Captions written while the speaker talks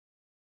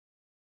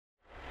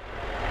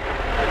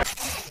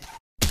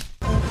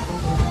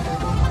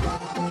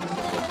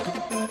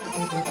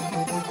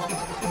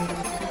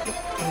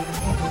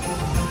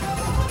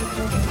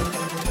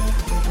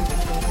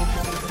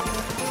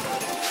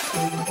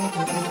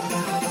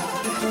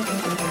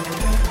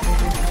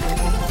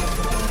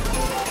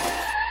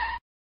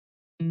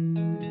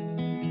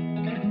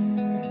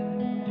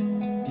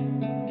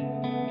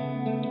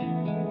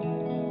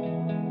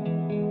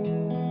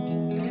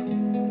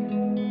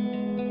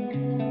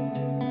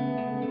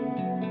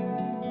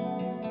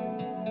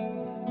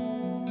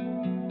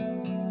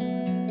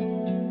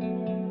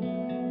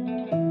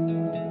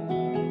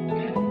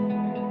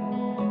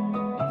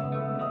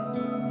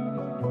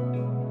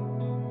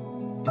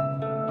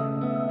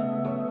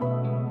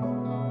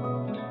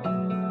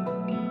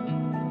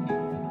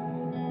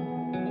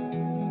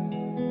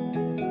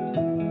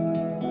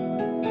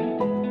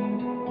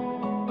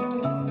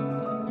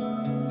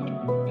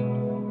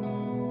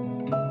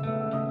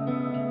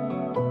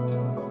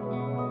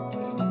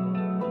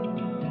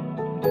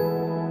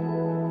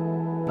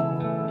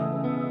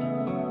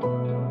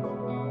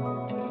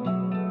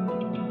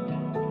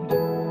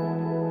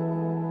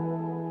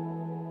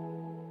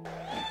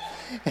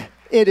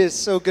It is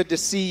so good to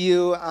see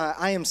you.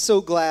 I am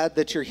so glad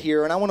that you're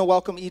here, and I want to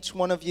welcome each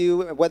one of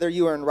you, whether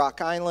you are in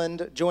Rock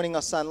Island, joining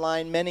us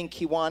online, men in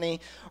Kewanee,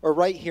 or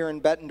right here in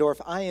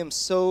Bettendorf. I am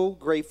so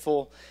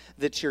grateful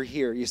that you're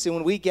here. You see,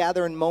 when we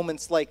gather in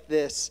moments like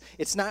this,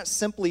 it's not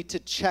simply to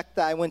check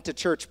the I went to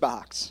church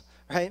box.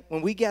 Right?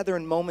 When we gather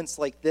in moments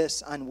like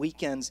this on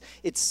weekends,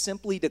 it's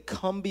simply to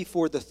come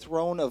before the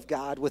throne of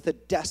God with a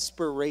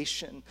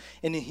desperation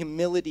and a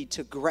humility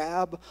to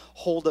grab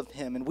hold of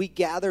Him. And we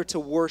gather to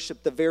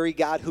worship the very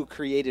God who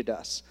created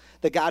us,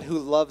 the God who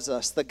loves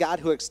us, the God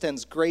who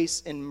extends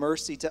grace and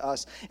mercy to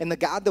us, and the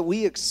God that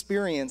we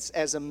experience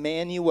as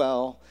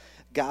Emmanuel,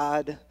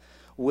 God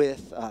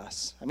with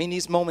us. I mean,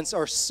 these moments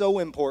are so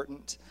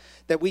important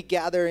that we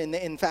gather.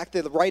 In fact,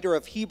 the writer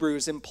of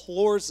Hebrews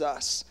implores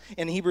us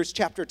in Hebrews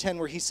chapter 10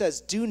 where he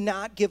says, do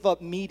not give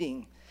up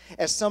meeting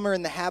as some are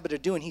in the habit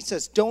of doing. He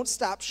says, don't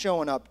stop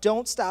showing up.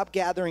 Don't stop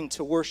gathering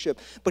to worship.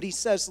 But he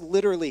says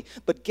literally,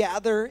 but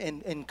gather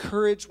and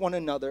encourage one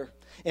another,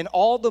 and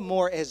all the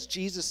more as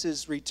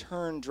Jesus'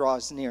 return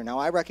draws near. Now,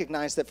 I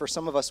recognize that for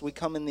some of us, we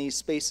come in these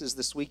spaces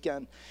this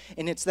weekend,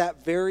 and it's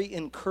that very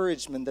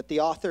encouragement that the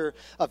author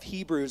of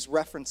Hebrews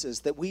references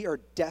that we are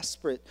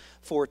desperate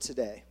for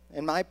today.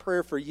 And my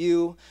prayer for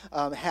you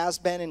has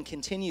been and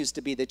continues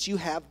to be that you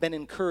have been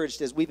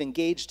encouraged as we've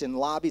engaged in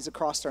lobbies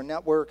across our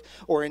network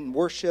or in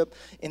worship.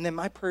 And then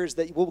my prayer is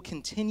that we'll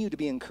continue to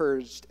be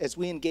encouraged as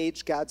we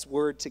engage God's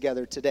Word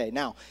together today.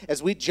 Now,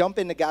 as we jump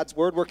into God's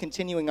Word, we're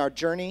continuing our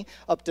journey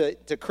up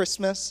to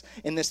Christmas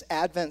in this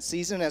Advent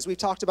season. As we've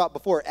talked about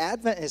before,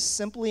 Advent is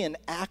simply an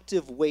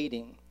active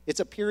waiting. It's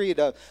a period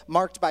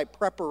marked by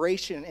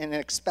preparation and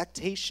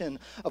expectation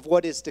of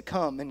what is to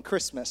come in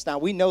Christmas. Now,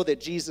 we know that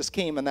Jesus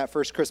came on that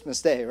first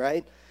Christmas day,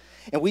 right?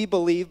 And we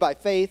believe by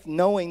faith,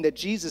 knowing that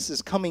Jesus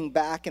is coming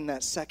back in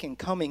that second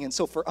coming. And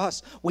so for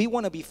us, we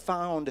want to be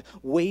found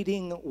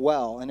waiting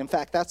well. And in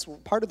fact, that's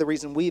part of the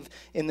reason we've,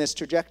 in this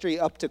trajectory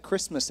up to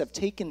Christmas, have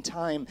taken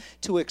time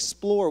to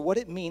explore what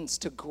it means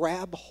to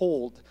grab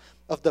hold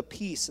of the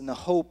peace and the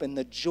hope and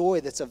the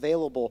joy that's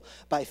available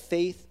by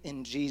faith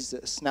in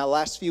Jesus. Now,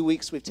 last few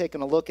weeks, we've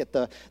taken a look at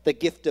the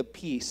gift of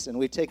peace, and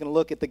we've taken a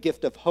look at the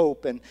gift of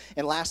hope, and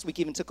last week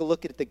even took a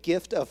look at the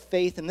gift of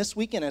faith. And this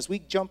weekend, as we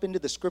jump into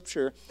the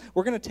scripture,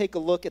 we're going to take a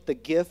look at the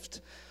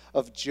gift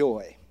of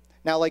joy.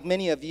 Now, like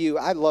many of you,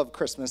 I love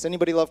Christmas.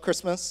 Anybody love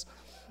Christmas?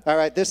 All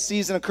right, this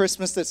season of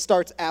Christmas that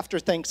starts after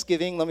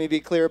Thanksgiving, let me be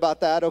clear about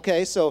that,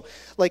 okay? So,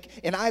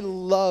 and I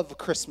love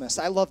Christmas.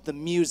 I love the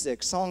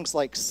music, songs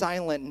like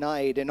Silent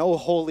Night and Oh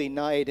Holy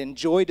Night and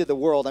Joy to the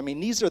World. I mean,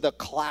 these are the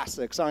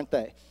classics, aren't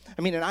they?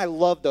 I mean, and I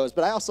love those,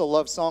 but I also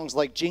love songs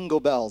like Jingle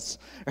Bells,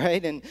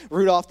 right? And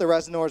Rudolph the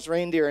Red-Nosed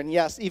Reindeer, and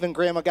yes, even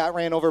Grandma got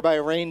ran over by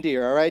a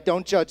reindeer, all right?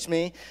 Don't judge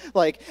me.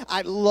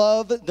 I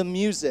love the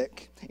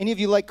music. Any of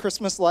you like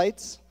Christmas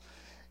lights?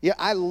 Yeah,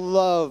 I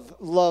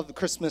love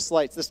Christmas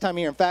lights this time of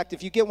year. In fact,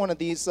 if you get one of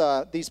these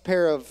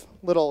pair of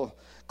little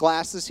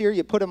glasses here,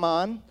 you put them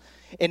on,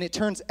 and it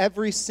turns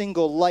every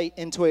single light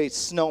into a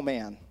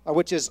snowman,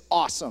 which is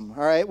awesome,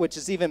 all right? Which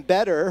is even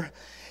better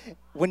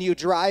when you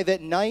drive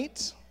at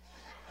night,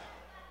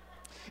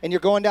 and you're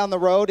going down the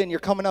road, and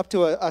you're coming up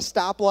to a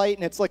stoplight,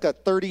 and it's like a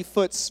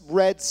 30-foot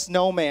red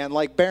snowman,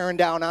 bearing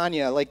down on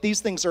you.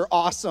 These things are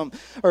awesome,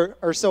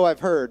 or so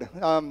I've heard.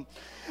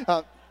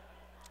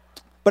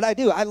 But I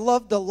do. I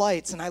love the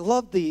lights, and I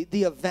love the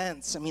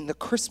events. I mean, the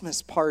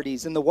Christmas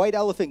parties and the white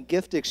elephant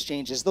gift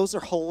exchanges, those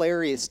are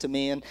hilarious to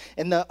me. And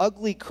the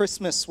ugly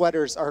Christmas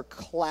sweaters are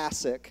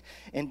classic.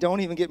 And don't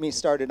even get me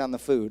started on the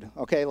food,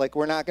 okay?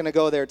 We're not going to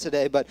go there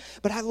today. But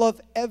I love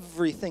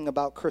everything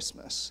about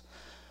Christmas.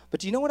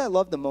 But do you know what I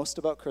love the most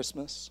about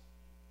Christmas?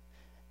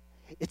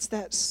 It's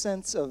that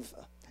sense of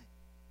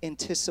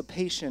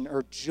anticipation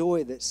or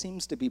joy that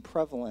seems to be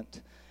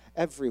prevalent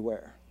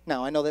everywhere.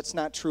 Now, I know that's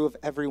not true of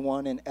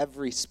everyone in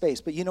every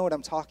space, but you know what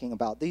I'm talking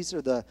about. These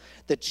are the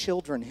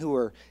children who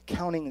are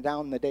counting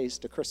down the days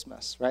to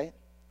Christmas, right?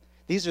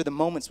 These are the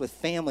moments with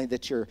family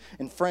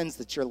and friends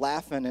that you're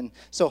laughing and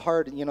so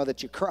hard,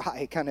 that you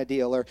cry kind of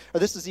deal. Or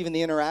this is even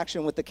the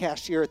interaction with the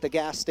cashier at the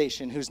gas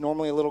station who's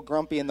normally a little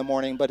grumpy in the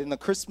morning, but in the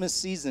Christmas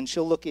season,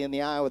 she'll look you in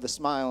the eye with a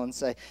smile and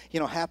say,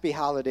 Happy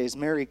Holidays,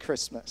 Merry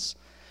Christmas.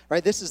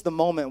 Right, this is the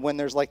moment when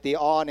there's the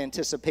awe and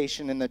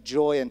anticipation and the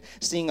joy and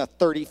seeing a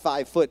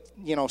 35-foot,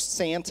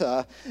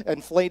 Santa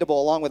inflatable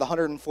along with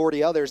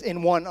 140 others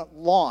in one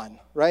lawn,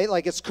 right?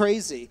 It's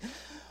crazy.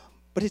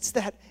 But it's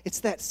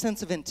that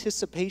sense of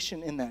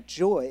anticipation and that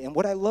joy. And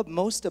what I love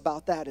most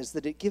about that is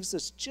that it gives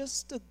us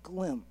just a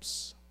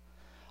glimpse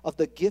of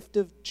the gift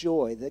of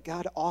joy that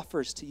God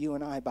offers to you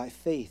and I by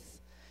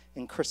faith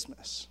in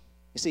Christmas.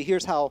 You see,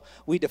 here's how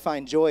we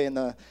define joy in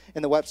the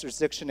Webster's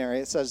Dictionary.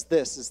 It says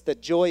this, is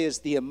that joy is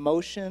the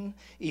emotion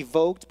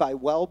evoked by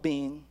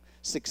well-being,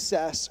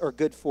 success, or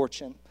good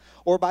fortune,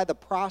 or by the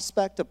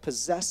prospect of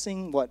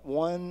possessing what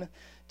one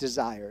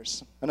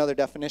desires. Another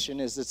definition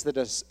is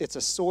it's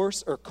a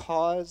source or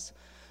cause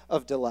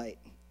of delight.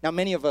 Now,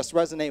 many of us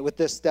resonate with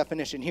this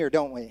definition here,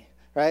 don't we?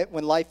 right?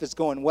 When life is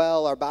going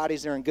well, our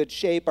bodies are in good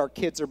shape, our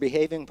kids are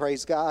behaving,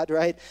 praise God,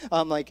 right?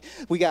 Like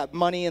we got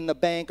money in the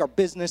bank, our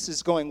business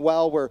is going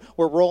well, we're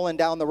rolling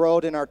down the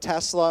road in our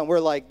Tesla, and we're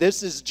like,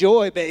 this is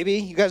joy, baby.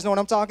 You guys know what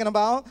I'm talking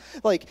about?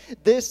 Like,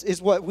 this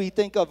is what we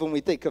think of when we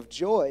think of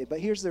joy. But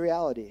here's the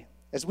reality.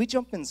 As we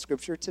jump in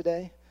Scripture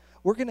today,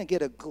 we're going to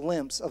get a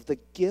glimpse of the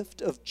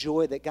gift of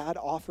joy that God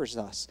offers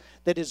us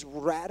that is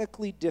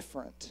radically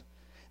different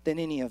than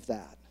any of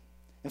that.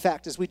 In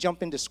fact, as we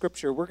jump into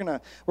Scripture, we're gonna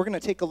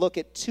take a look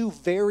at two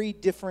very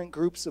different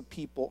groups of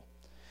people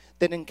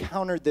that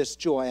encountered this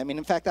joy. I mean,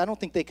 in fact, I don't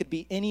think they could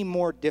be any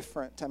more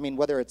different. I mean,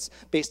 whether it's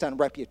based on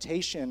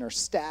reputation or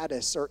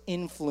status or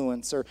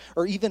influence or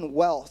even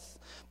wealth.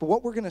 But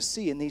what we're gonna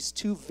see in these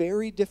two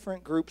very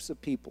different groups of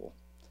people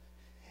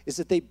is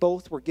that they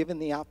both were given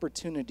the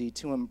opportunity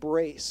to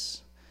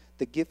embrace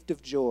the gift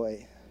of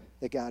joy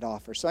that God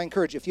offers. So I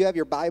encourage you, if you have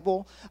your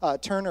Bible,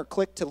 turn or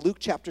click to Luke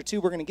chapter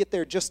 2. We're going to get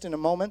there just in a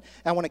moment.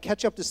 I want to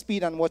catch up to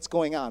speed on what's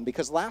going on,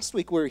 because last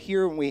week we were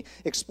here and we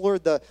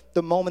explored the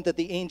moment that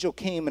the angel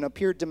came and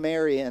appeared to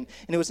Mary, and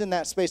it was in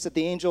that space that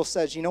the angel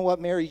says, you know what,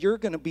 Mary, you're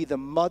going to be the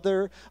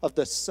mother of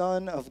the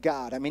Son of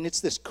God. I mean,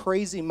 it's this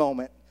crazy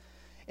moment.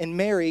 And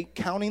Mary,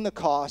 counting the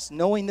cost,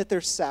 knowing that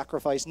there's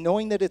sacrifice,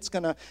 knowing that it's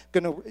going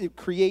to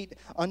create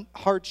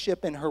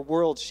hardship in her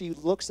world, she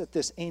looks at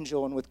this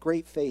angel and with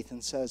great faith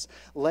and says,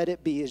 let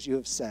it be as you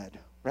have said,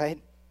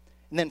 right?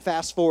 And then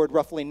fast forward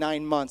roughly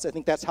 9 months. I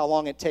think that's how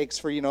long it takes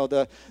for,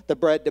 the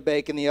bread to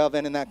bake in the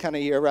oven and that kind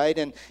of year, right?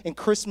 And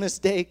Christmas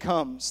Day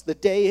comes. The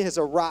day has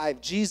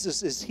arrived.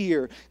 Jesus is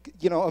here.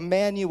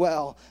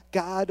 Emmanuel,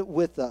 God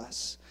with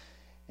us.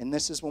 And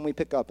this is when we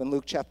pick up in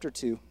Luke chapter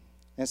 2.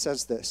 And it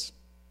says this.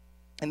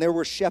 And there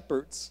were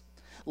shepherds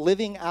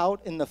living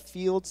out in the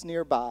fields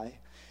nearby,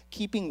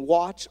 keeping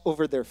watch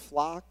over their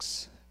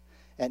flocks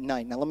at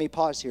night. Now let me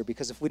pause here,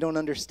 because if we don't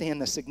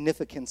understand the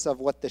significance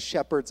of what the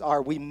shepherds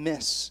are, we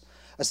miss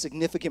a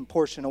significant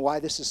portion of why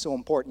this is so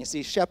important. You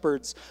see,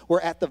 shepherds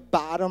were at the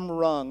bottom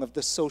rung of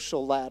the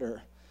social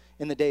ladder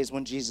in the days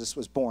when Jesus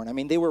was born. I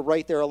mean, they were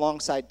right there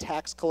alongside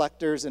tax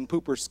collectors and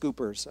pooper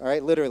scoopers, all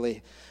right,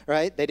 literally,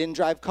 right? They didn't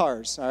drive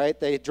cars, all right?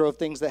 They drove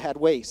things that had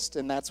waste,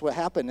 and that's what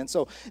happened. And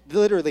so,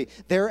 literally,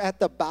 they're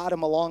at the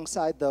bottom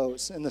alongside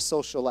those in the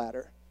social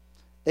ladder.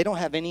 They don't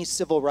have any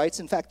civil rights.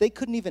 In fact, they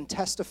couldn't even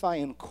testify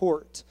in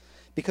court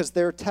because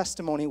their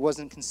testimony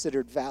wasn't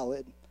considered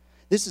valid.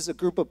 This is a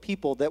group of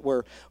people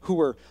who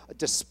were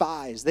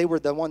despised. They were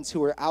the ones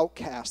who were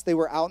outcast. They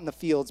were out in the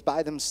fields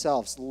by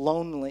themselves,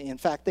 lonely. In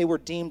fact, they were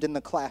deemed in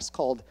the class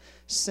called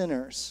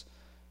sinners.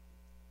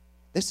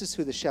 This is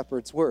who the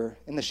shepherds were.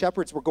 And the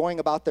shepherds were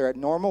going about their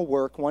normal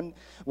work one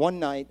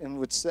night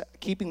and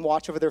keeping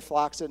watch over their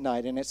flocks at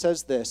night. And it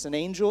says this, an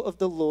angel of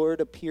the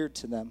Lord appeared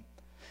to them,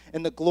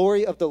 and the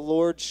glory of the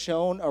Lord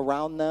shone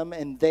around them,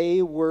 and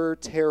they were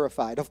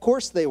terrified. Of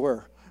course they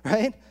were,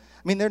 right?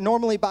 I mean, they're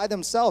normally by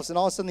themselves, and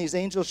all of a sudden these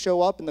angels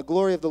show up, and the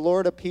glory of the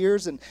Lord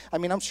appears, and I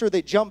mean, I'm sure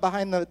they jump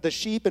behind the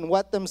sheep and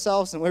wet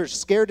themselves, and we're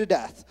scared to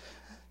death.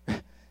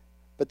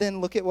 But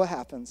then look at what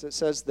happens. It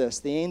says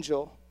this, the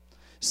angel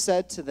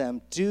said to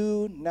them,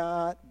 do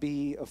not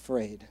be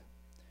afraid. It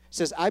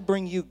says, I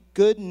bring you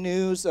good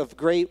news of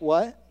great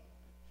what?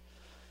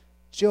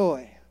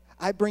 Joy.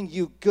 I bring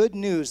you good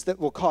news that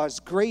will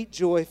cause great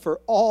joy for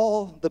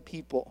all the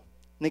people.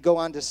 And they go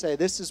on to say,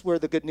 this is where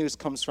the good news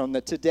comes from,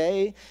 that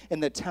today in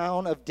the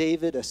town of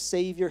David, a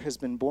Savior has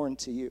been born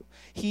to you.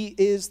 He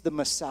is the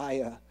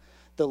Messiah,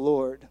 the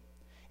Lord.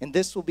 And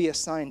this will be a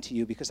sign to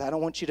you, because I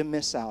don't want you to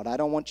miss out. I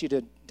don't want you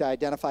to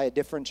identify a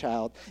different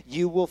child.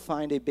 You will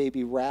find a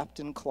baby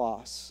wrapped in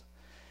cloths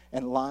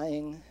and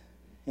lying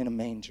in a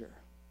manger.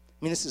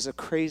 I mean, this is a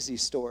crazy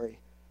story.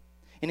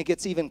 And it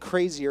gets even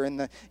crazier in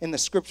the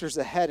scriptures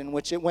ahead, in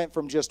which it went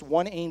from just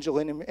one angel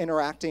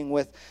interacting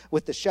with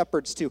the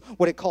shepherds to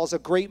what it calls a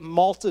great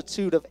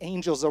multitude of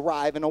angels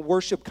arrive, and a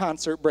worship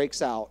concert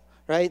breaks out,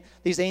 right?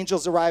 These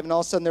angels arrive, and all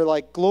of a sudden they're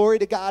like, glory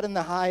to God in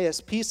the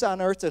highest, peace on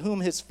earth to whom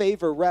his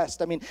favor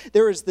rests. I mean,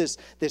 there is this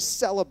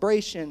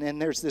celebration,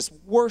 and there's this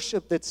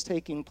worship that's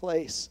taking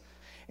place.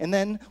 And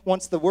then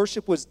once the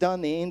worship was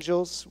done, the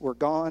angels were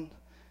gone,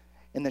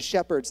 and the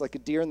shepherds, like a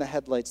deer in the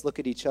headlights, look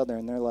at each other,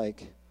 and they're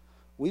like,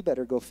 we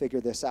better go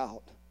figure this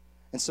out.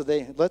 And so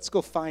let's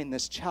go find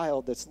this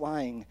child that's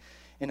lying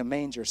in a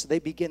manger. So they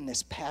begin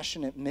this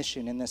passionate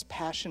mission and this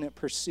passionate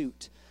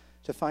pursuit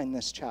to find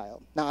this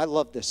child. Now, I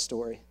love this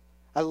story.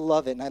 I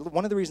love it. And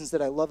one of the reasons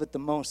that I love it the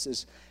most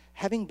is,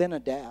 having been a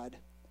dad,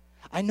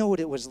 I know what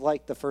it was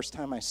like the first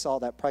time I saw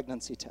that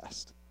pregnancy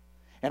test.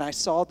 And I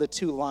saw the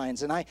two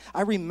lines, and I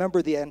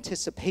remember the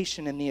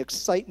anticipation and the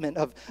excitement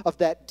of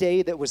that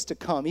day that was to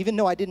come. Even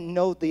though I didn't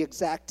know the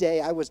exact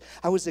day, I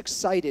was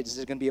excited. Is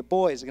it going to be a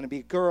boy? Is it going to be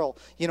a girl?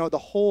 The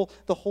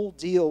whole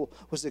deal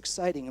was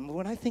exciting. And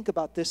when I think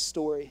about this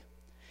story,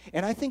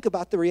 and I think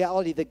about the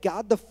reality that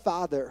God the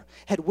Father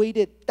had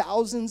waited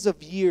thousands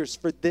of years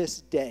for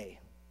this day,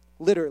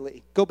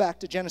 Literally. Go back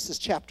to Genesis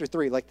chapter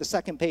 3, like the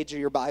second page of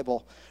your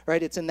Bible,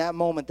 right? It's in that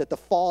moment that the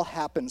fall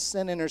happens,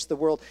 sin enters the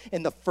world,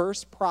 and the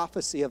first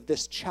prophecy of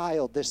this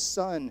child, this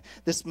son,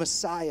 this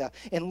Messiah,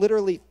 and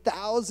literally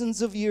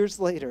thousands of years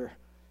later,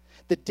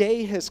 the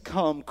day has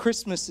come,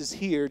 Christmas is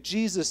here,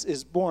 Jesus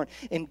is born,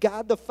 and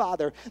God the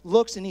Father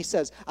looks and he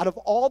says, out of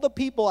all the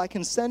people I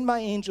can send my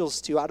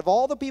angels to, out of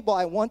all the people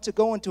I want to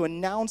go and to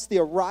announce the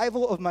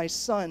arrival of my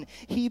son,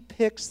 he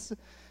picks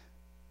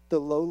the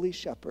lowly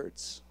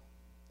shepherds,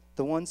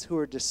 the ones who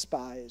are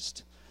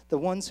despised, the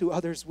ones who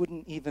others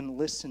wouldn't even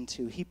listen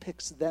to. He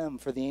picks them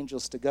for the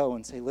angels to go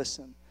and say,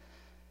 listen,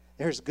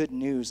 there's good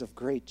news of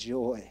great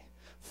joy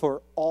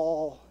for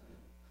all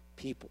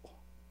people.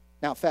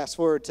 Now, fast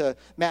forward to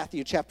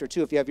Matthew chapter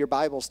 2. If you have your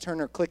Bibles,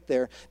 turn or click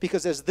there.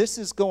 Because as this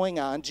is going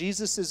on,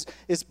 Jesus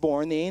is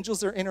born. The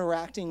angels are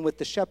interacting with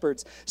the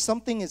shepherds.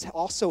 Something is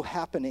also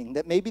happening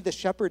that maybe the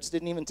shepherds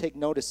didn't even take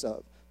notice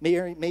of.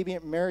 Maybe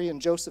Mary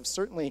and Joseph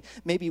certainly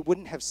maybe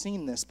wouldn't have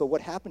seen this. But what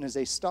happened is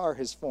a star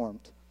has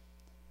formed.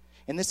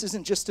 And this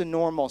isn't just a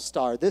normal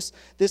star. This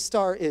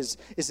star is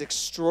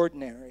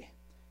extraordinary.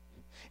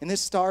 And this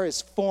star is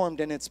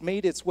formed and it's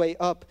made its way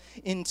up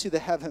into the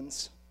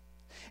heavens.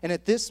 And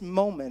at this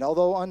moment,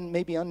 although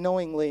maybe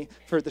unknowingly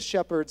for the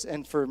shepherds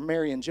and for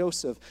Mary and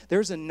Joseph,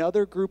 there's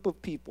another group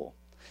of people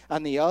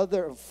on the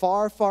other,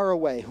 far, far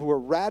away, who are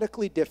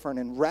radically different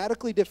in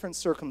radically different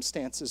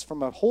circumstances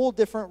from a whole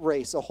different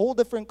race, a whole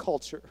different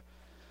culture,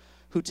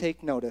 who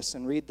take notice.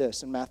 And read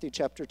this in Matthew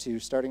chapter 2,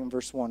 starting in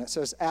verse 1. It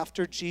says,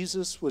 after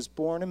Jesus was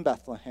born in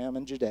Bethlehem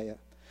in Judea,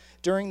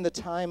 during the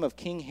time of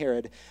King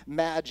Herod,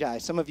 Magi,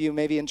 some of you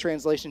maybe in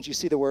translations you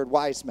see the word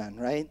wise men,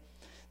 right?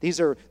 These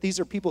are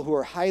people who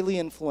are highly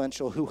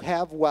influential, who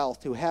have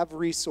wealth, who have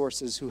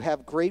resources, who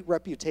have great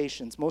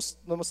reputations, most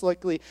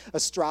likely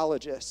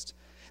astrologists.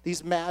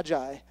 These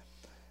magi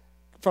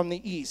from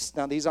the east.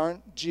 Now, these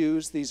aren't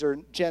Jews. These are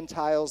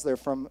Gentiles. They're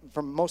from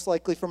most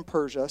likely from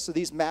Persia. So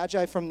these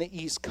magi from the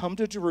east come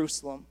to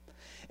Jerusalem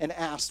and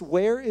asked,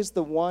 where is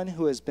the one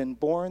who has been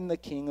born the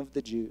King of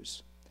the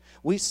Jews?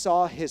 We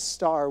saw his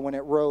star when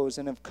it rose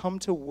and have come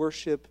to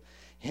worship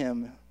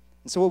him.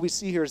 And so what we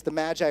see here is the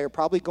Magi are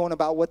probably going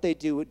about what they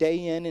do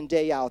day in and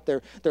day out.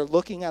 They're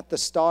looking at the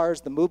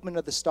stars, the movement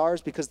of the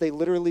stars, because they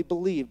literally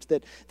believed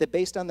that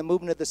based on the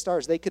movement of the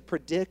stars, they could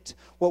predict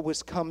what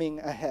was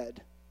coming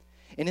ahead.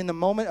 And in the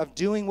moment of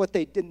doing what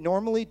they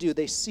normally do,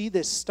 they see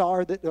this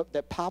star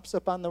that pops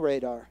up on the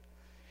radar.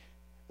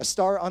 A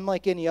star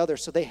unlike any other,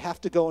 so they have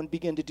to go and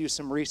begin to do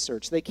some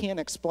research. They can't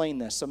explain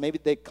this, so maybe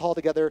they call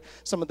together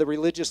some of the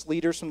religious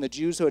leaders from the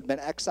Jews who had been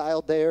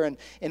exiled there, and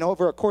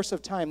over a course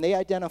of time, they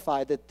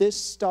identify that this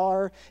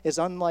star is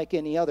unlike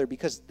any other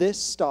because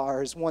this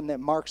star is one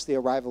that marks the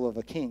arrival of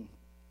a king.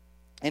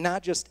 And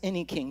not just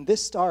any king.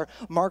 This star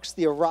marks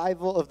the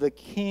arrival of the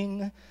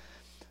King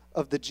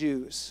of the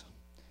Jews.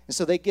 And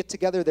so they get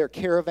together their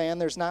caravan.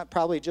 There's not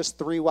probably just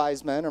 3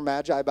 wise men or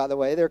magi, by the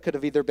way. There could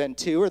have either been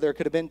 2 or there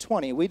could have been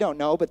 20. We don't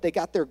know, but they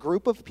got their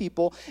group of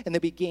people, and they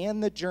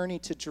began the journey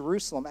to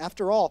Jerusalem.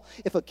 After all,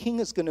 if a king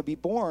is going to be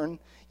born,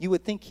 you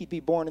would think he'd be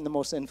born in the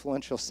most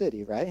influential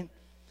city, right?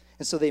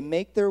 And so they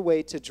make their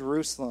way to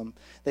Jerusalem.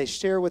 They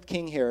share with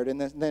King Herod,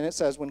 and then it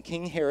says, when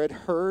King Herod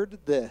heard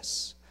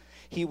this,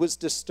 he was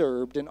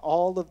disturbed, and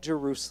all of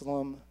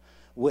Jerusalem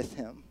with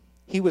him.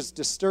 He was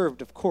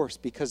disturbed, of course,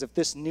 because if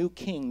this new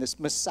king, this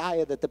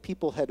Messiah that the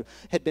people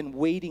had been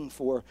waiting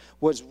for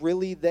was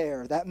really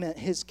there, that meant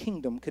his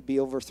kingdom could be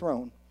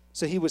overthrown.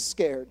 So he was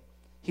scared.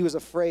 He was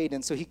afraid,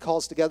 and so he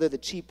calls together the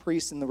chief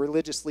priests and the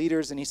religious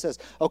leaders, and he says,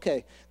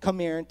 okay, come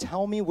here and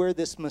tell me where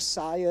this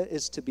Messiah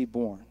is to be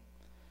born.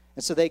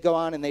 And so they go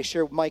on and they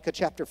share Micah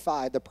chapter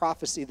 5, the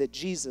prophecy that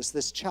Jesus,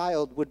 this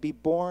child, would be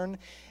born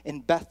in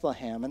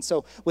Bethlehem. And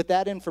so with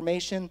that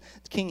information,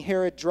 King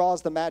Herod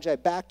draws the Magi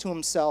back to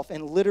himself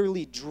and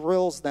literally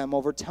drills them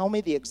over, tell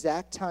me the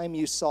exact time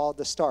you saw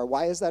the star.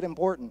 Why is that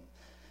important?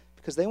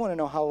 Because they want to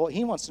know how old,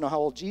 he wants to know how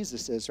old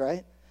Jesus is,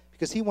 right?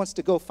 Because he wants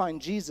to go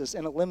find Jesus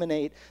and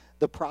eliminate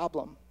the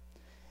problem.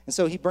 And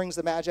so he brings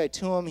the Magi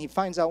to him. He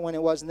finds out when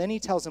it was. And then he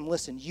tells him,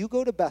 listen, you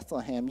go to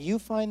Bethlehem. You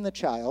find the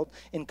child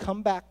and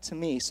come back to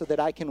me so that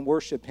I can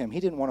worship him. He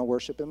didn't want to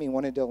worship him. He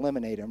wanted to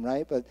eliminate him,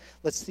 right? But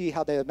let's see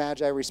how the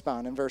Magi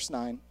respond in verse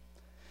 9.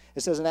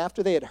 It says, and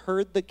after they had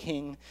heard the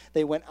king,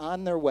 they went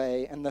on their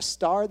way. And the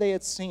star they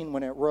had seen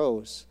when it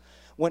rose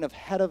went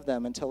ahead of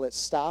them until it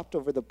stopped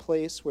over the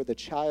place where the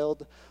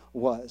child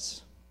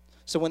was.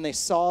 So when they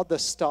saw the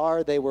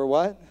star, they were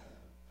what?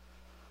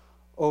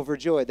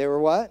 Overjoyed. They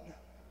were what?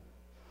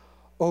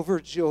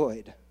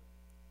 Overjoyed.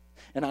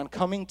 And on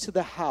coming to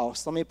the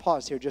house, let me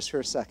pause here just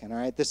for a second, all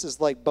right? This is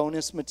like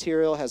bonus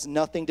material, has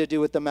nothing to do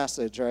with the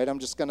message, all right? I'm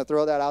just going to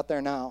throw that out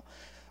there now.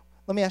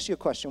 Let me ask you a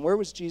question. Where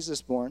was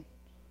Jesus born?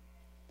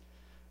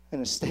 In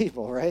a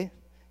stable, right?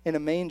 In a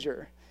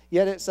manger.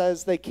 Yet it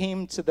says they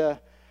came to the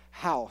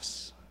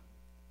house.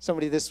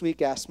 Somebody this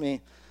week asked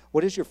me,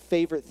 what is your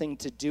favorite thing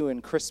to do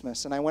in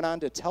Christmas? And I went on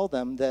to tell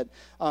them that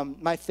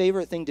my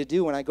favorite thing to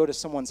do when I go to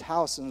someone's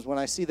house is when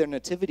I see their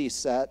nativity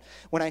set,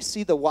 when I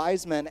see the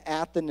wise men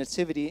at the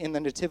nativity, in the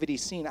nativity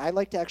scene, I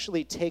like to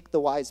actually take the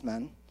wise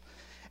men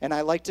and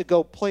I like to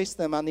go place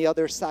them on the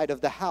other side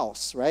of the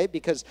house, right?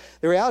 Because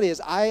the reality is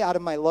I, out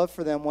of my love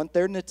for them, want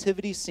their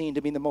nativity scene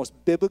to be the most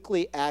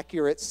biblically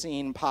accurate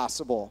scene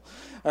possible,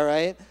 all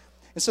right?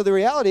 And so the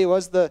reality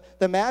was the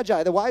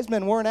Magi, the wise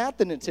men weren't at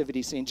the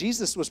nativity scene.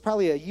 Jesus was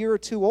probably a year or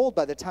two old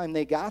by the time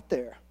they got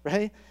there,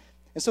 right?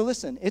 And so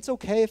listen, it's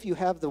okay if you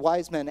have the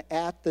wise men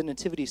at the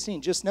nativity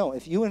scene. Just know,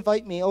 if you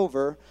invite me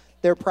over,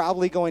 they're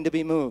probably going to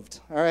be moved,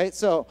 all right?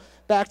 So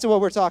back to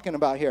what we're talking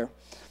about here.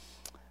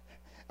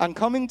 On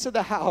coming to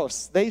the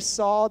house, they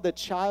saw the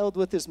child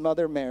with his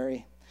mother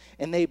Mary,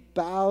 and they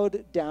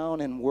bowed down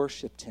and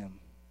worshiped him.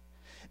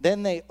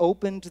 Then they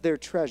opened their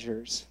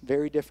treasures,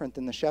 very different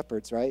than the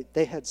shepherds, right?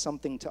 They had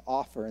something to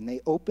offer, and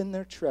they opened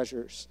their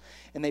treasures,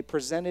 and they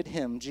presented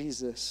him,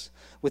 Jesus,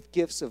 with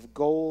gifts of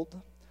gold,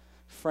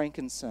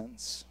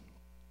 frankincense,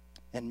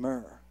 and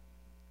myrrh.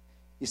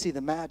 You see,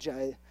 the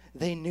Magi,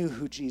 they knew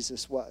who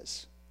Jesus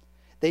was.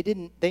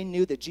 They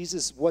knew that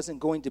Jesus wasn't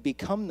going to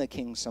become the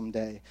king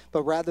someday,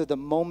 but rather the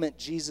moment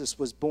Jesus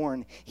was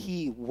born,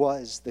 he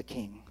was the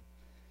king.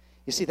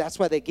 You see, that's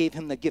why they gave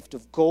him the gift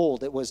of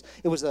gold. It was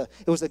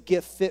a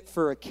gift fit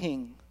for a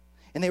king.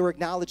 And they were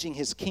acknowledging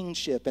his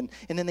kingship. And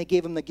then they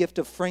gave him the gift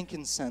of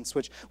frankincense,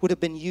 which would have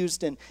been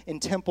used in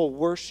temple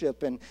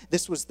worship. And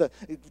this was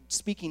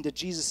speaking to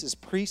Jesus'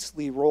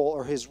 priestly role,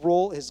 or his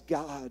role as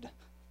God.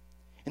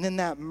 And then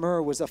that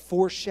myrrh was a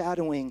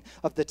foreshadowing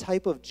of the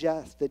type of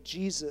death that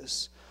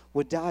Jesus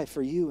would die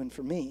for you and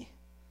for me.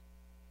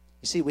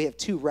 You see, we have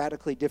two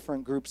radically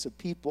different groups of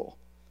people.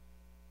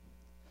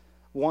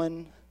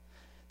 One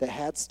that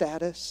had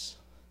status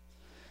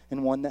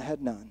and one that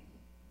had none.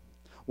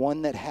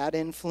 One that had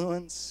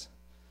influence,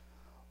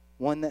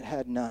 one that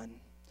had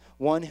none.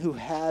 One who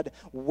had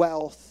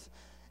wealth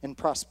and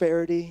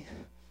prosperity,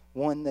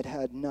 one that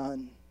had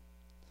none.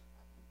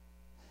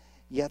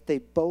 Yet they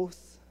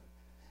both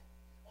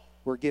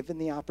were given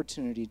the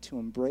opportunity to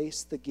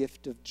embrace the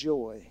gift of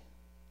joy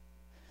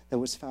that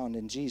was found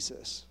in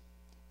Jesus.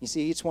 You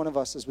see, each one of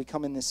us, as we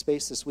come in this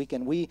space this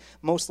weekend, we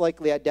most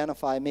likely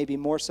identify maybe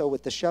more so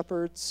with the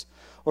shepherds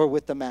or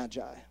with the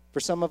Magi.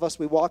 For some of us,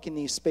 we walk in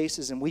these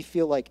spaces and we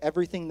feel like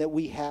everything that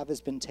we have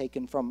has been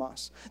taken from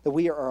us, that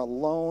we are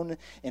alone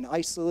and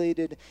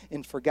isolated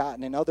and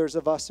forgotten. And others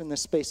of us in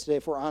this space today,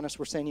 if we're honest,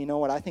 we're saying, you know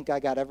what, I think I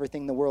got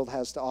everything the world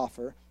has to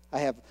offer. I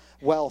have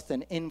wealth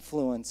and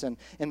influence and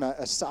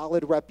a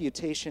solid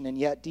reputation, and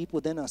yet deep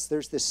within us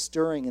there's this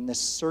stirring and this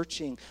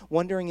searching,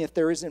 wondering if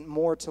there isn't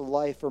more to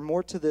life or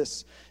more to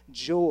this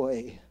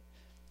joy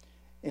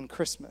in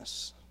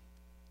Christmas.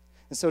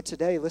 And so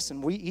today,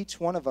 listen, each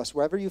one of us,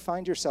 wherever you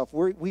find yourself,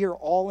 we are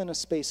all in a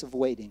space of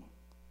waiting.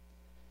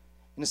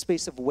 In a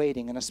space of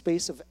waiting, in a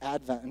space of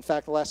Advent. In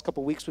fact, the last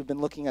couple of weeks we've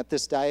been looking at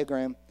this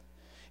diagram.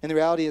 And the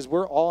reality is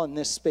we're all in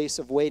this space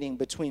of waiting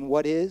between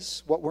what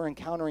is, what we're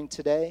encountering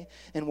today,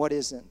 and what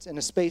isn't. In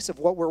a space of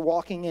what we're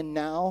walking in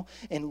now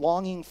and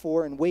longing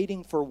for and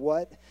waiting for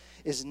what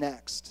is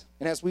next.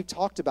 And as we've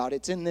talked about,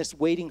 it's in this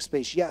waiting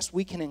space. Yes,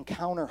 we can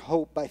encounter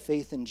hope by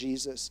faith in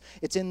Jesus.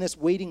 It's in this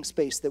waiting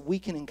space that we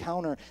can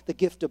encounter the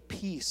gift of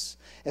peace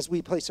as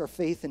we place our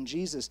faith in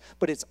Jesus.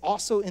 But it's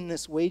also in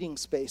this waiting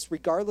space,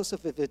 regardless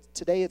of if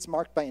today it's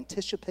marked by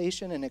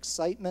anticipation and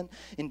excitement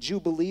and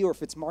jubilee, or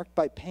if it's marked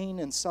by pain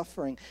and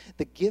suffering,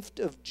 the gift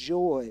of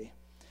joy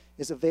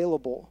is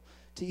available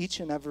to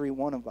each and every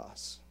one of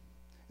us.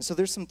 And so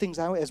there's some things,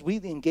 as we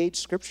engage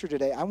Scripture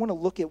today, I want to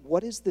look at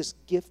what is this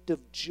gift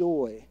of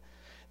joy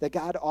that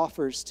God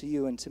offers to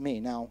you and to me.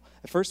 Now,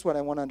 at first what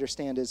I want to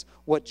understand is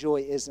what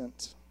joy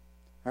isn't,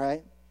 all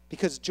right?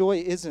 Because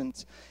joy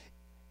isn't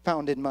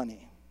found in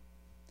money.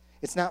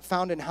 It's not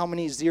found in how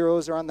many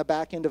zeros are on the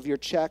back end of your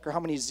check, or how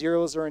many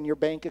zeros are in your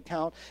bank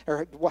account,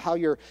 or how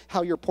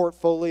your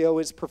portfolio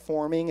is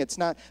performing. It's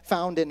not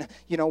found in,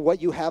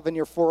 what you have in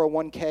your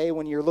 401k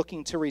when you're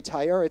looking to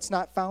retire. It's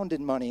not found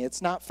in money.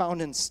 It's not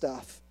found in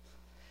stuff.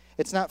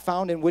 It's not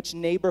found in which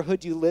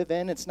neighborhood you live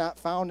in. It's not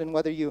found in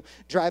whether you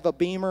drive a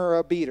Beamer or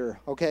a Beater,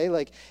 okay?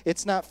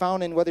 It's not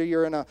found in whether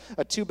you're in a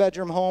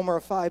 2-bedroom home or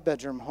a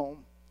 5-bedroom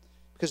home.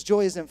 Because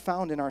joy isn't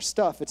found in our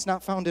stuff. It's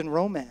not found in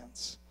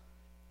romance.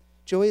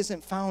 Joy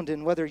isn't found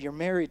in whether you're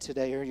married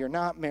today or you're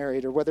not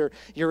married, or whether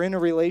you're in a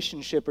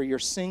relationship or you're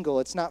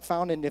single. It's not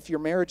found in if your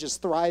marriage is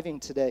thriving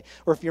today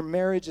or if your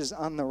marriage is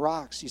on the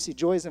rocks. You see,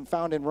 joy isn't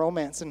found in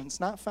romance, and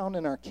it's not found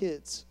in our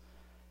kids.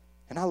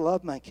 And I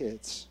love my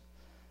kids.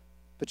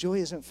 But joy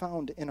isn't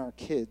found in our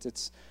kids.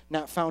 It's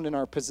not found in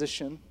our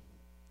position.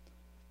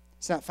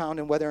 It's not found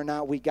in whether or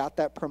not we got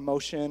that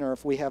promotion or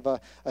if we have a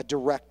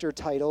director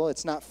title.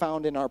 It's not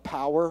found in our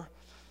power.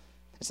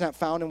 It's not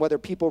found in whether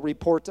people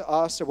report to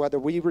us or whether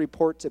we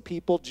report to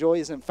people. Joy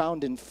isn't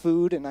found in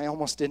food, and I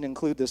almost didn't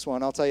include this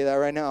one. I'll tell you that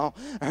right now,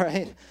 all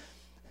right?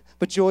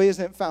 But joy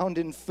isn't found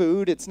in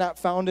food. It's not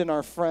found in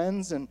our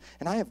friends, and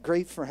I have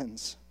great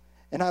friends.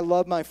 And I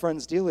love my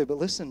friends dearly, but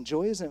listen,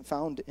 joy isn't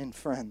found in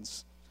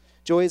friends.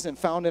 Joy isn't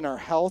found in our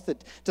health.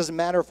 It doesn't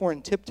matter if we're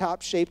in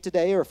tip-top shape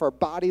today or if our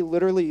body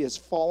literally is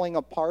falling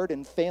apart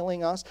and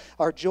failing us.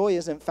 Our joy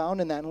isn't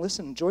found in that. And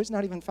listen, joy's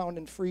not even found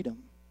in freedom.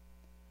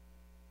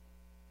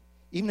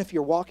 Even if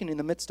you're walking in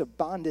the midst of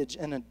bondage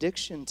and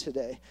addiction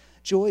today,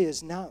 joy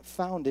is not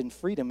found in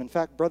freedom. In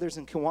fact, brothers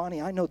in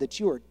Kiwani, I know that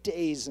you are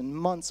days and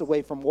months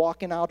away from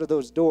walking out of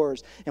those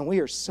doors, and we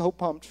are so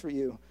pumped for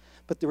you.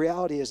 But the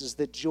reality is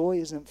that joy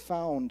isn't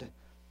found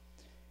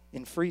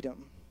in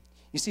freedom.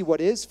 You see, what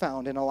is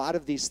found in a lot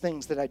of these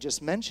things that I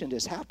just mentioned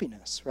is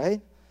happiness,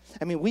 right?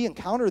 I mean, we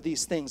encounter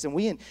these things, and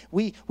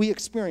we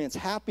experience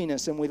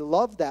happiness, and we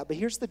love that. But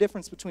here's the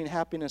difference between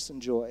happiness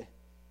and joy.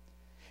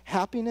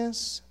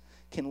 Happiness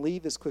can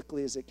leave as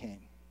quickly as it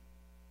came.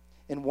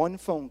 In one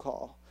phone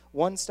call,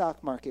 one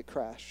stock market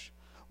crash,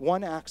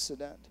 one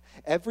accident,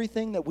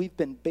 everything that we've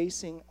been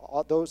basing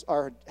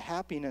our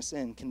happiness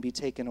in can be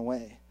taken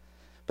away.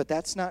 But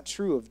that's not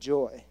true of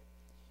joy.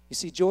 You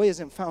see, joy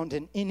isn't found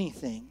in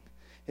anything.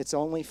 It's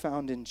only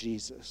found in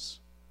Jesus.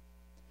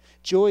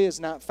 Joy is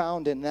not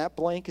found in that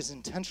blank is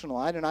intentional.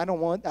 I don't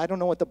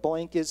know what the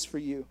blank is for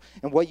you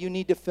and what you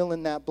need to fill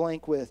in that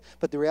blank with.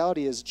 But the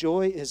reality is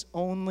joy is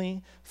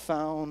only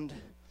found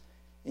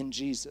in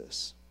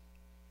Jesus.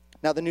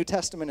 Now, the New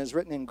Testament is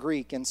written in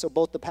Greek, and so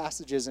both the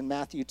passages in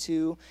Matthew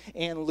 2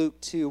 and Luke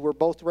 2 were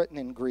both written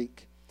in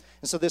Greek.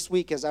 And so this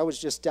week, as I was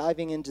just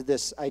diving into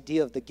this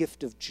idea of the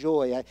gift of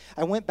joy,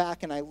 I went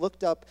back and I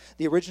looked up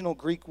the original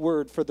Greek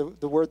word for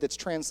the word that's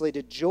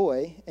translated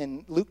joy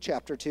in Luke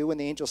chapter 2, when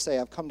the angels say,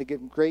 I've come to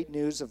give great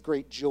news of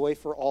great joy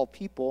for all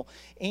people,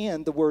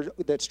 and the word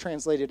that's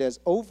translated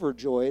as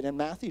overjoyed in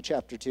Matthew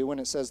chapter 2, when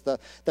it says the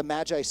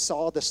Magi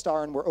saw the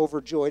star and were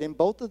overjoyed. And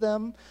both of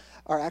them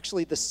are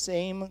actually the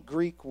same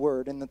Greek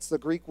word, and it's the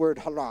Greek word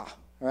hara.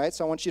 All right,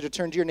 so I want you to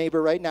turn to your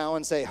neighbor right now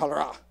and say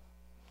hara.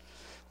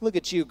 Look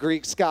at you,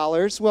 Greek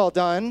scholars. Well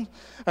done.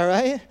 All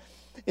right?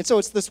 And so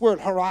it's this word,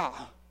 hara.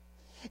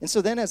 And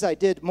so then as I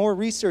did more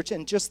research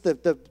and just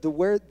the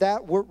where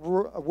that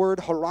word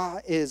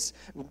hara is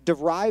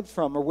derived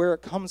from, or where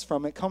it comes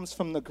from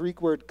the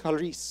Greek word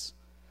charis.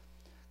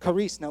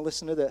 Charis, now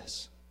listen to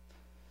this.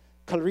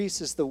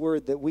 Charis is the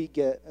word that we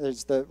get,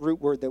 is the root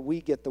word that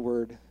we get the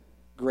word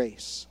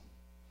grace.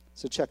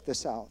 So check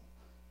this out.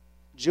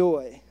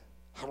 Joy,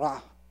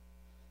 hara,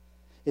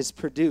 is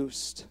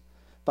produced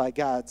by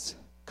God's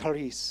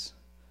charis,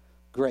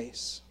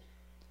 grace.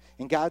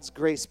 And God's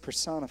grace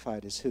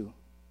personified is who?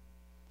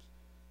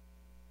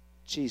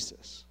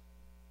 Jesus.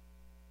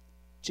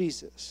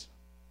 Jesus.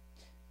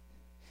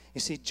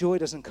 You see, joy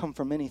doesn't come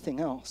from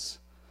anything else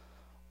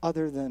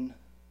other than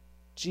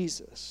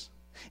Jesus.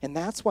 And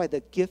that's why the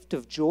gift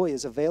of joy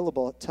is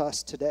available to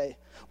us today.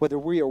 Whether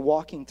we are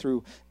walking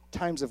through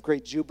times of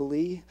great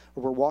jubilee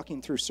or we're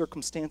walking through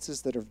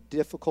circumstances that are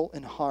difficult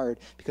and hard,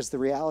 because the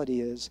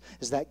reality is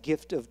that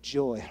gift of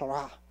joy,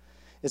 hara,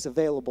 is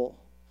available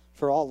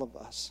for all of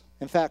us.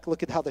 In fact,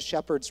 look at how the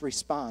shepherds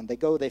respond. They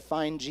go, they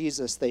find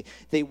Jesus,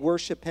 they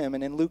worship him.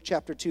 And in Luke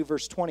chapter 2,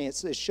 verse 20,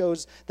 it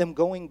shows them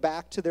going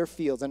back to their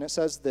fields. And it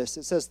says this,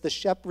 it says, the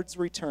shepherds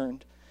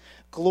returned,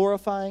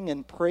 glorifying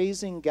and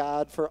praising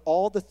God for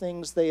all the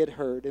things they had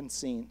heard and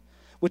seen,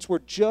 which were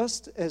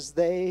just as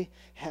they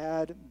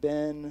had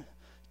been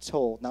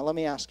told. Now let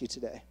me ask you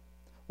today,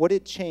 what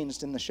had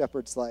changed in the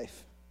shepherd's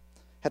life?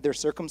 Had their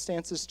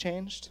circumstances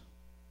changed?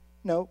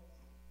 No.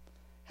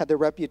 Had their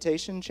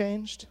reputation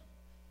changed?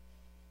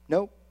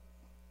 Nope.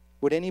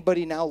 Would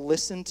anybody now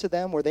listen to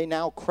them? Were they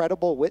now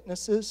credible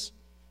witnesses?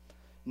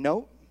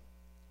 Nope.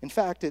 In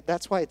fact,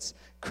 that's why it's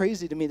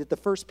crazy to me that the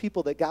first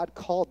people that God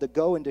called to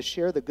go and to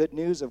share the good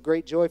news of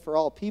great joy for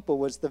all people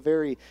was the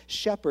very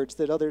shepherds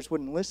that others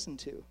wouldn't listen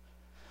to.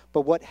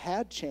 But what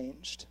had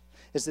changed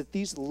is that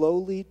these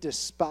lowly,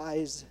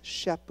 despised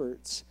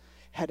shepherds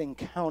had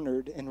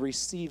encountered and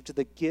received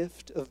the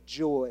gift of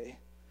joy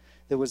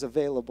that was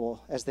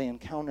available as they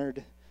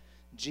encountered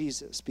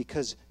Jesus,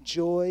 because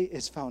joy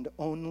is found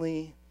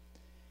only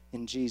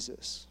in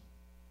Jesus.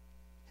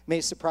 It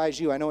may surprise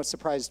you. I know it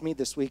surprised me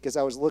this week as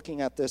I was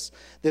looking at this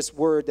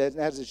word that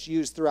as it's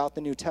used throughout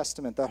the New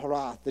Testament, the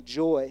hara, the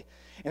joy.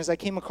 And as I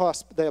came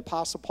across the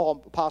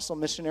apostle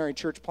missionary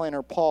church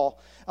planner Paul,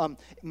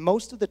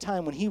 most of the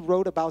time when he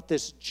wrote about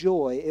this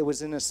joy, it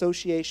was in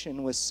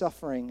association with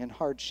suffering and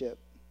hardship.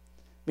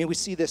 I mean, we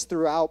see this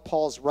throughout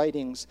Paul's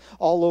writings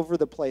all over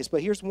the place.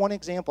 But here's one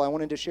example I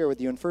wanted to share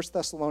with you. In 1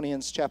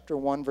 Thessalonians chapter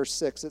 1, verse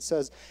 6, it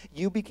says,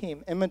 you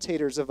became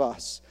imitators of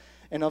us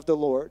and of the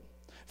Lord.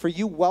 For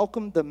you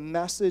welcomed the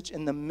message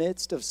in the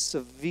midst of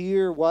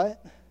severe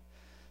what?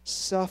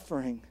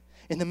 Suffering.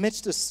 In the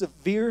midst of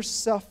severe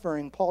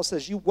suffering, Paul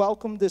says, you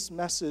welcomed this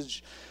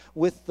message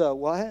with the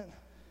what?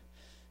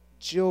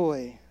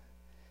 Joy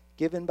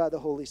given by the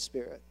Holy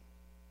Spirit.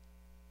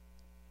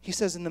 He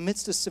says, in the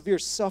midst of severe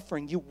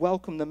suffering, you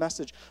welcome the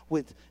message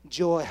with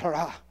joy,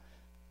 hara.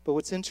 But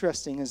what's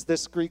interesting is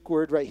this Greek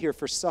word right here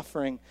for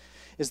suffering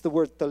is the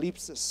word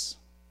thalipsis.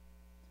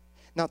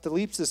 Now,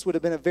 thlipsis would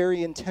have been a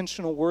very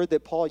intentional word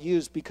that Paul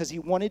used because he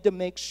wanted to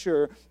make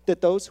sure that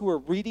those who were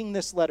reading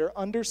this letter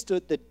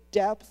understood the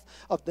depth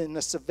of and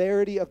the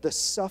severity of the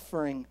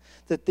suffering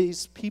that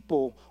these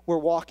people were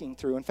walking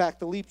through. In fact,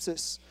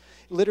 thlipsis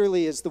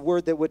literally is the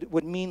word that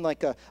would mean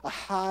like a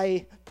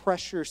high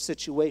pressure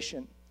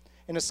situation.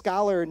 And a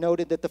scholar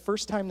noted that the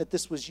first time that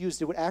this was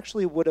used, it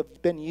would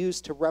have been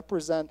used to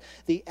represent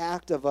the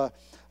act of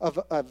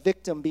a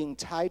victim being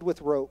tied with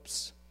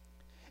ropes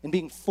and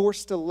being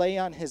forced to lay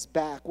on his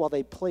back while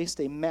they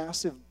placed a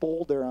massive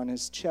boulder on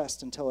his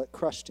chest until it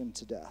crushed him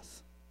to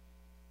death.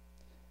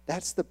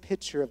 That's the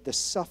picture of the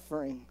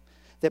suffering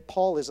that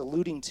Paul is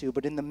alluding to,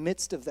 but in the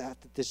midst of that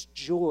this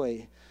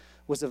joy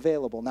was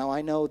available. Now,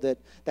 I know that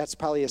that's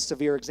probably a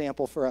severe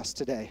example for us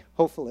today,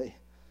 hopefully.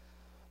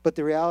 But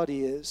the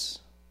reality is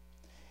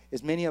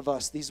many of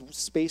us, these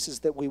spaces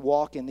that we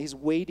walk in, these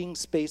waiting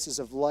spaces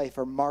of life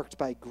are marked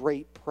by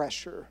great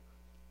pressure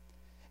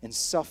and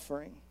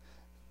suffering.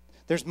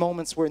 There's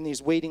moments where in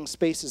these waiting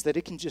spaces that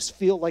it can just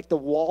feel like the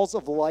walls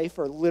of life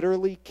are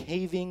literally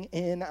caving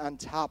in on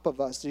top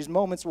of us. These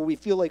moments where we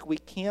feel like we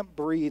can't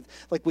breathe,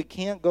 like we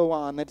can't go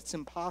on, that it's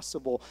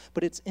impossible.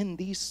 But it's in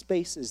these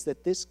spaces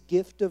that this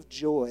gift of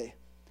joy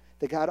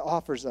that God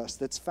offers us,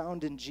 that's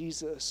found in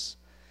Jesus,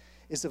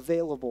 is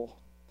available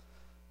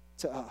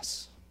to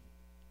us.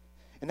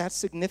 And that's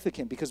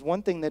significant because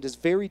one thing that is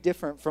very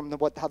different from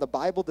how the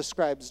Bible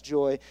describes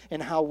joy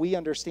and how we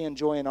understand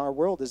joy in our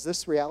world is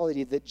this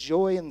reality that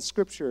joy in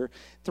Scripture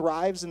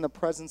thrives in the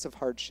presence of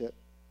hardship.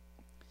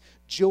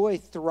 Joy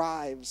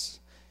thrives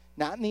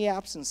not in the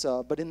absence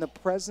of, but in the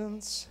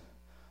presence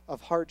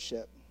of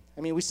hardship.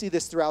 I mean, we see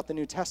this throughout the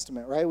New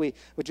Testament, right? We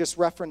would just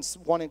reference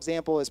one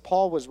example as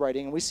Paul was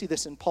writing, and we see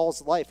this in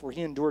Paul's life where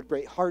he endured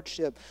great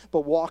hardship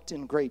but walked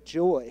in great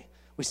joy.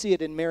 We see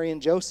it in Mary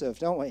and Joseph,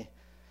 don't we?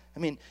 I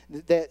mean,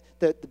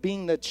 that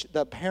being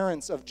the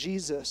parents of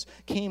Jesus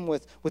came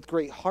with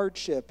great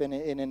hardship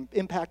and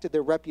impacted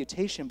their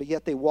reputation, but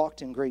yet they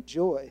walked in great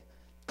joy.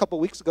 A couple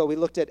weeks ago, we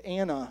looked at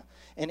Anna,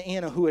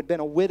 who had been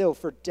a widow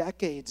for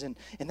decades, and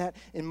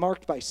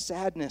marked by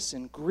sadness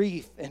and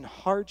grief and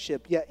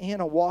hardship, yet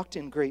Anna walked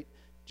in great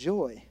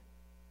joy.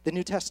 The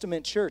New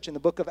Testament church in the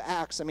book of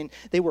Acts, I mean,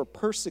 they were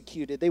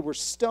persecuted, they were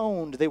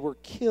stoned, they were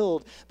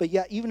killed, but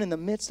yet even in the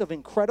midst of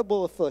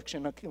incredible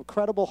affliction,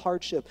 incredible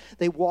hardship,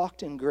 they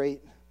walked in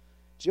great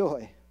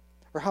joy.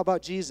 Or how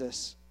about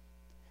Jesus?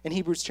 In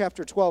Hebrews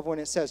chapter 12, when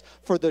it says,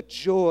 "For the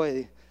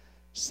joy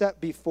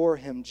set before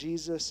him,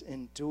 Jesus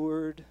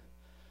endured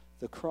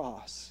the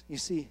cross." You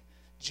see,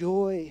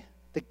 joy,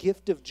 the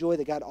gift of joy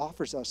that God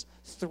offers us,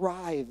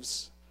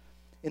 thrives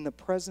in the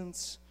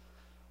presence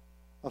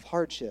of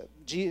hardship.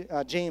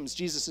 James,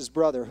 Jesus'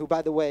 brother, who,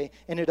 by the way,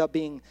 ended up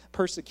being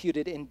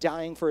persecuted and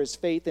dying for his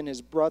faith in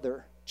his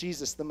brother,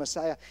 Jesus, the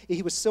Messiah.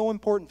 He was so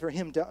important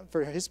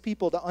for his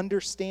people to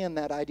understand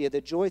that idea,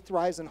 that joy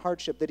thrives in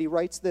hardship, that he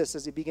writes this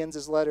as he begins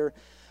his letter,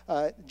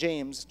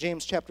 James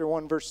chapter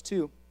 1, verse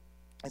 2.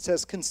 It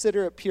says,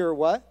 "Consider it pure"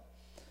 what?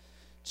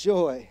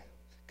 Joy.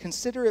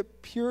 "Consider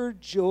it pure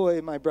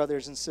joy, my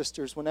brothers and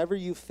sisters, whenever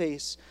you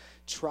face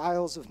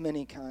trials of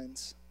many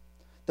kinds."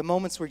 The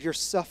moments where you're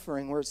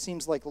suffering, where it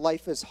seems like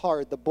life is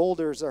hard, the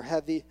boulders are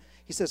heavy.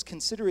 He says,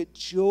 consider it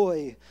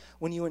joy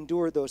when you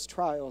endure those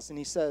trials. And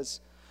he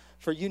says,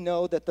 "For you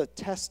know that the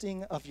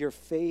testing of your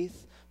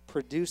faith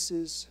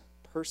produces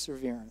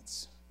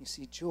perseverance." You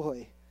see,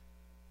 joy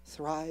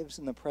thrives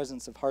in the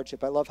presence of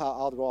hardship. I love how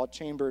Oswald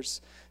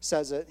Chambers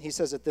says it. He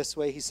says it this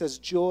way. He says,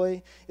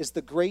 "Joy is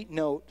the great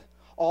note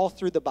all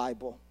through the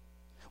Bible.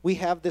 We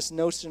have this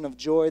notion of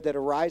joy that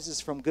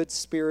arises from good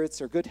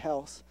spirits or good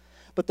health.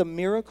 But the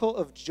miracle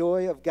of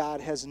joy of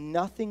God has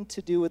nothing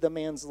to do with a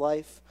man's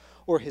life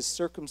or his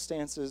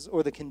circumstances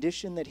or the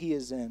condition that he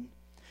is in.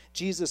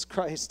 Jesus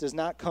Christ does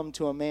not come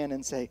to a man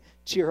and say,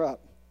 'Cheer up,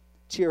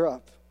 cheer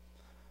up.'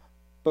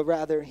 But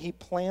rather, he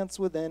plants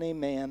within a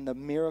man the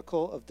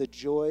miracle of the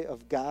joy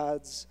of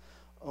God's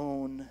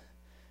own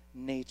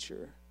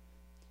nature."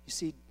 You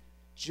see,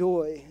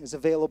 joy is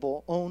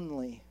available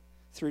only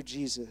through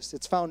Jesus.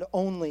 It's found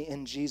only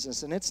in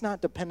Jesus, and it's not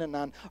dependent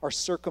on our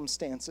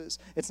circumstances.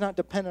 It's not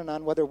dependent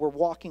on whether we're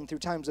walking through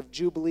times of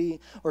jubilee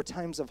or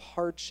times of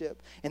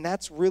hardship, and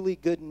that's really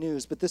good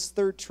news. But this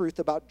third truth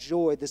about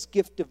joy, this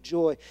gift of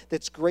joy,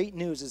 that's great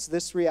news, is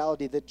this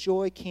reality that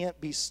joy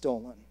can't be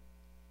stolen.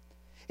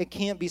 It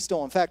can't be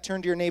stolen. In fact,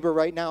 turn to your neighbor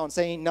right now and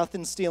say, "Ain't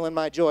nothing stealing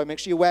my joy." Make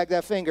sure you wag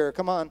that finger.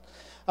 Come on.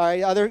 All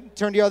right,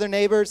 turn to your other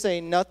neighbor,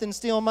 say, "Nothing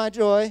stealing my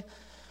joy."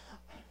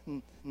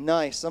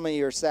 Nice. Some of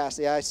you are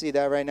sassy. I see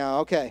that right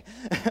now. Okay.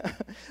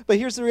 But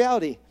here's the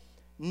reality.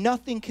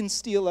 Nothing can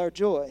steal our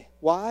joy.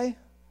 Why?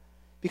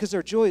 Because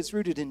our joy is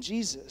rooted in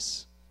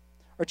Jesus.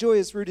 Our joy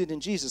is rooted in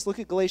Jesus. Look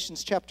at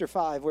Galatians chapter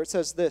 5 where it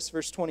says this,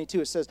 verse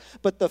 22. It says,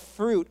 "But the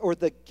fruit or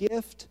the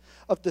gift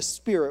of the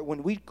Spirit,"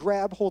 when we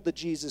grab hold of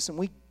Jesus and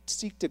we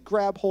seek to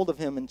grab hold of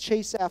him and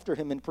chase after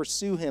him and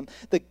pursue him,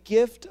 the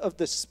gift of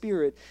the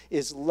Spirit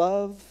is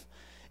love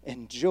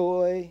and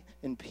joy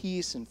and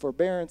peace and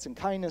forbearance and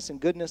kindness and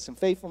goodness and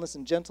faithfulness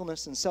and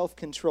gentleness and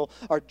self-control.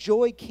 Our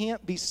joy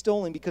can't be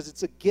stolen because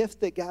it's a gift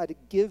that God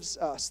gives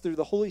us through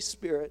the Holy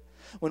Spirit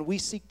when we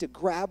seek to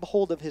grab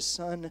hold of his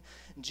Son,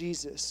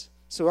 Jesus.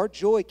 So our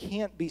joy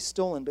can't be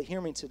stolen, but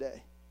hear me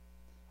today.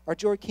 Our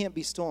joy can't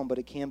be stolen, but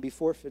it can be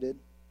forfeited.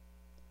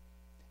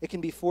 It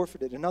can be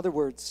forfeited. In other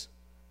words,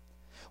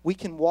 we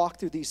can walk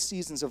through these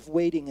seasons of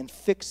waiting and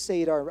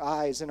fixate our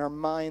eyes and our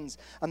minds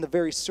on the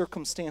very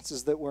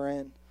circumstances that we're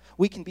in.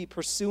 We can be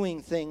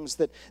pursuing things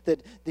that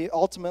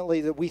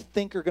ultimately that we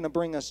think are going to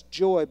bring us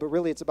joy, but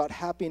really it's about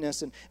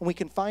happiness. And we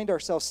can find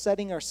ourselves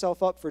setting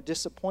ourselves up for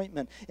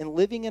disappointment and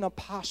living in a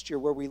posture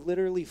where we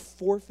literally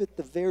forfeit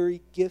the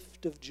very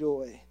gift of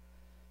joy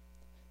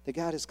that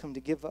God has come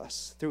to give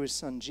us through his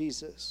Son,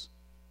 Jesus.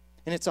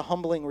 And it's a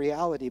humbling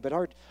reality, but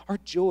our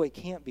joy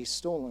can't be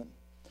stolen,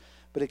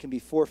 but it can be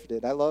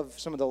forfeited. I love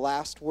some of the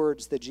last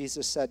words that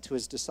Jesus said to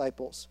his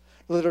disciples,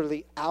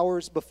 literally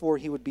hours before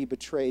he would be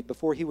betrayed,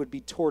 before he would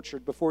be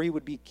tortured, before he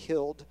would be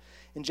killed.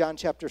 In John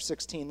chapter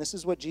 16, this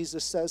is what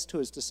Jesus says to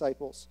his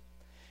disciples.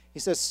 He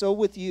says, "So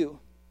with you,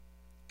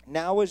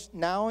 now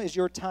is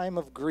your time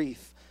of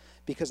grief,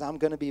 because I'm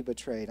going to be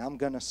betrayed. I'm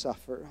going to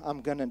suffer.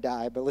 I'm going to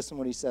die." But listen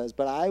what he says.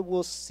 "But I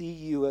will see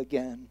you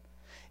again,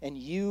 and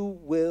you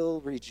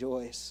will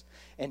rejoice,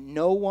 and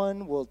no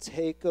one will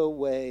take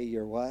away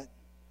your" what?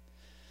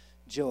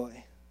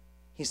 Joy.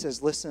 He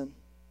says, listen,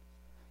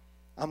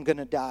 I'm going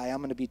to die. I'm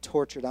going to be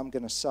tortured. I'm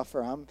going to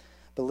suffer.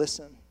 But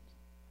listen,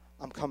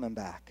 I'm coming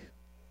back.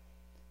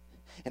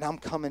 And I'm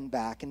coming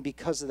back. And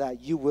because of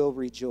that, you will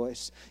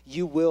rejoice.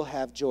 You will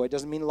have joy. It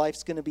doesn't mean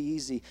life's going to be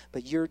easy,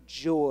 but your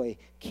joy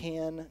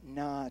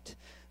cannot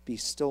be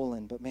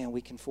stolen. But man,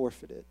 we can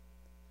forfeit it.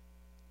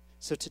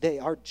 So today,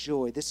 our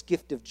joy, this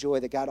gift of joy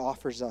that God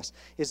offers us,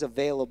 is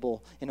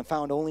available and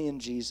found only in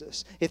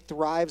Jesus. It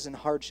thrives in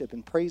hardship,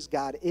 and praise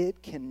God,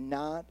 it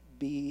cannot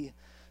be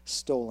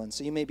stolen.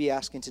 So you may be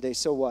asking today,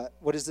 so what?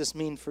 What does this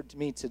mean for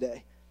me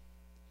today?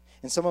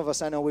 And some of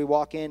us, I know we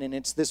walk in, and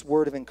it's this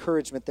word of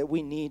encouragement that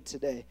we need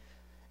today.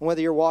 And whether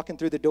you're walking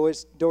through the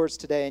doors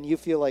today and you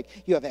feel like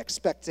you have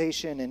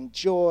expectation and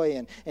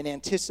joy and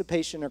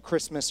anticipation of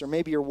Christmas, or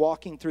maybe you're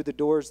walking through the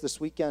doors this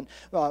weekend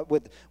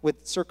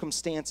with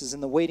circumstances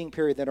in the waiting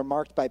period that are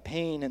marked by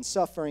pain and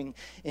suffering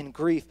and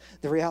grief,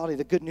 the reality,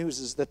 the good news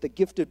is that the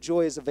gift of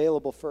joy is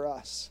available for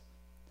us.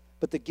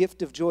 But the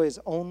gift of joy is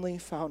only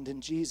found in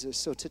Jesus.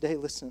 So today,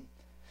 listen.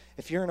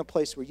 If you're in a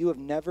place where you have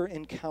never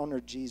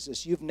encountered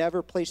Jesus, you've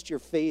never placed your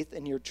faith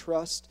and your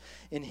trust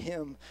in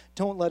him,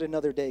 don't let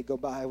another day go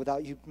by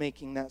without you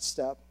making that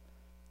step.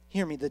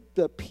 Hear me,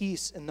 the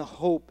peace and the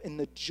hope and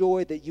the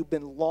joy that you've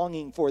been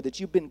longing for, that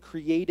you've been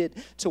created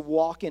to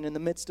walk in the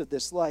midst of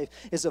this life,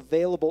 is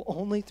available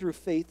only through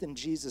faith in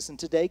Jesus. And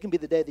today can be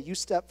the day that you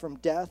step from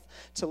death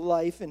to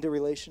life into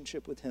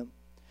relationship with him.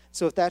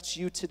 So if that's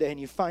you today and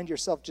you find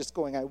yourself just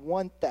going, I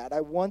want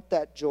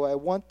that joy, I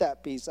want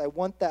that peace, I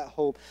want that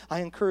hope, I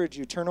encourage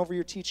you, turn over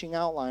your teaching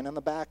outline. On the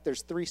back,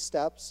 there's 3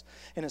 steps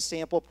and a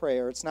sample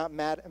prayer. It's not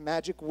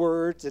magic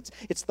words,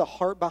 it's the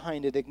heart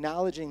behind it,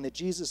 acknowledging that,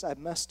 Jesus, I've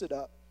messed it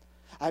up.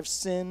 I've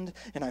sinned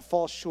and I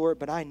fall short,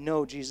 but I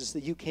know, Jesus,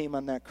 that you came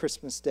on that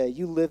Christmas day.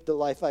 You lived the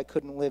life I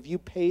couldn't live. You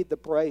paid the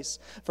price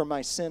for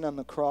my sin on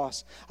the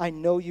cross. I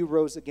know you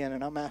rose again,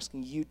 and I'm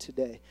asking you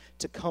today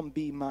to come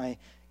be my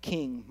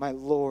King, my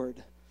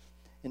Lord,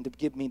 and to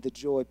give me the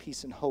joy,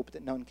 peace, and hope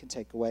that none can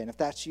take away. And if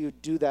that's you,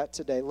 do that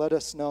today. Let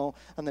us know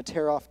on the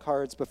tear-off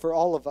cards. But for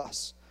all of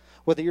us,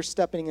 whether you're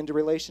stepping into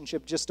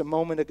relationship just a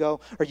moment ago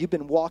or you've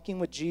been walking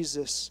with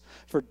Jesus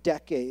for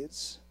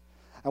decades,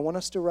 I want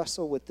us to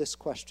wrestle with this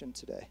question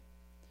today.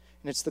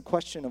 And it's the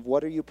question of,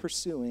 what are you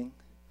pursuing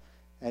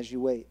as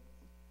you wait?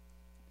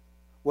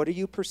 What are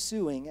you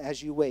pursuing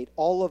as you wait?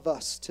 All of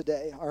us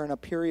today are in a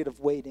period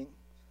of waiting.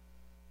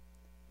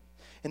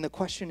 And the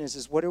question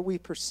is what are we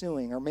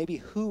pursuing? Or maybe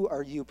who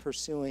are you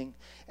pursuing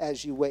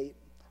as you wait?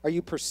 Are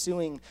you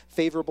pursuing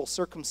favorable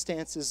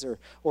circumstances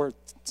or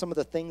some of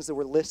the things that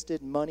were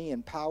listed, money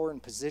and power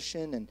and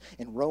position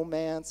and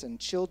romance and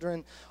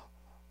children?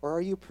 Or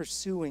are you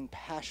pursuing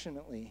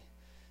passionately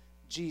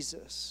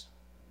Jesus?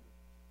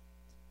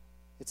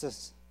 It's a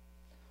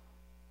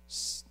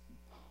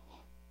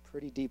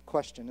pretty deep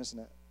question, isn't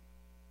it?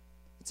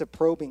 It's a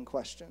probing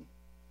question.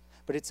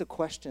 But it's a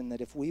question that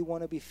if we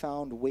want to be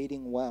found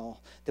waiting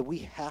well, that we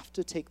have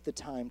to take the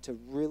time to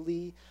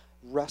really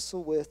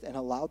wrestle with and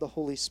allow the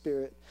Holy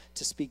Spirit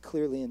to speak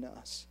clearly in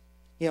us.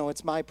 You know,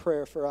 it's my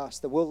prayer for us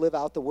that we'll live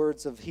out the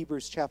words of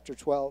Hebrews chapter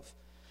 12,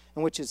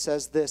 in which it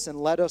says this, and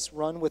let us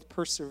run with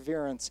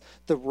perseverance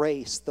the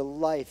race, the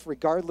life,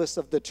 regardless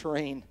of the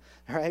terrain,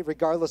 all right?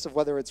 Regardless of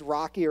whether it's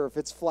rocky or if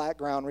it's flat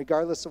ground,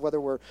 regardless of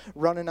whether we're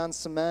running on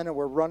cement or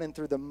we're running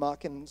through the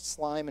muck and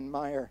slime and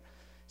mire.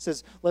 It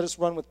says, let us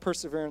run with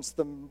perseverance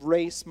the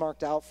race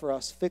marked out for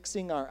us,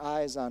 fixing our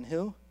eyes on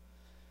who?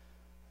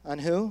 On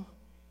who?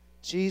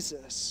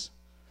 Jesus,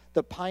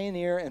 the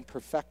pioneer and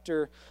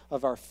perfecter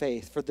of our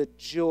faith, for the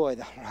joy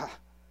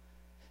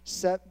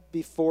set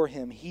before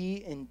him,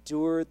 he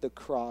endured the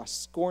cross,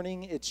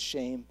 scorning its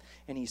shame,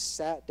 and he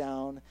sat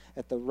down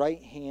at the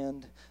right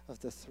hand of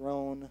the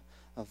throne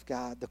of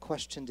God. The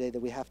question today that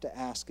we have to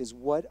ask is,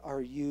 what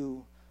are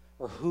you,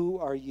 or who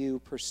are you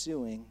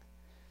pursuing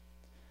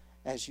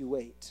as you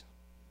wait?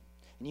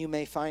 And you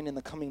may find in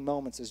the coming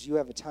moments, as you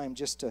have a time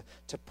just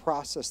to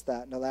process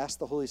that and to ask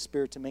the Holy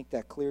Spirit to make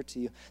that clear to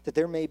you, that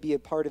there may be a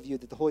part of you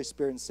that the Holy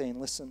Spirit is saying,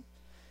 listen,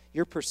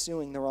 you're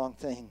pursuing the wrong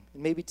thing.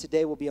 And maybe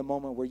today will be a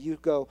moment where you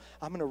go,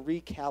 I'm going to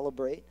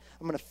recalibrate.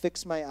 I'm going to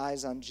fix my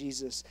eyes on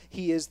Jesus.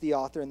 He is the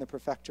author and the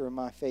perfecter of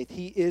my faith.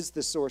 He is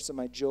the source of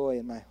my joy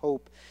and my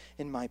hope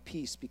and my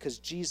peace, because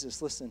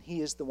Jesus, listen,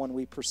 he is the one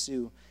we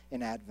pursue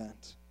in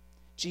Advent.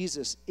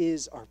 Jesus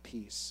is our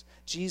peace.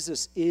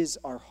 Jesus is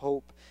our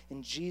hope.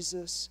 And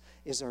Jesus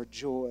is our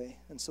joy.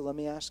 And so let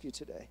me ask you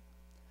today,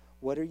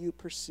 what are you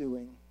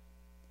pursuing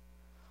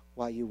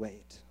while you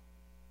wait?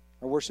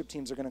 Our worship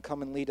teams are going to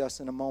come and lead us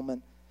in a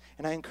moment.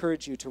 And I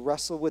encourage you to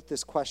wrestle with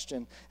this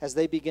question as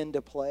they begin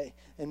to play.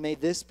 And may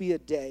this be a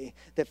day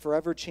that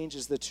forever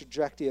changes the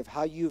trajectory of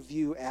how you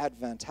view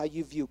Advent, how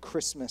you view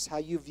Christmas, how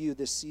you view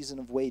this season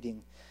of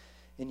waiting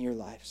in your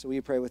life. So will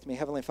you pray with me?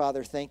 Heavenly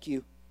Father, thank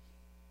you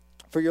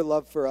for your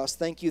love for us.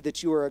 Thank you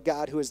that you are a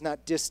God who is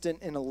not distant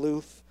and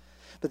aloof,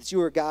 but that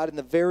you are God in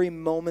the very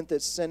moment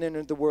that sin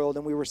entered the world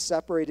and we were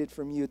separated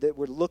from you, that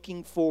we're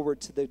looking forward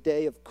to the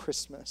day of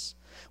Christmas,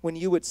 when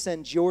you would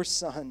send your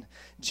Son,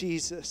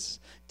 Jesus,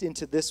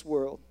 into this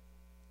world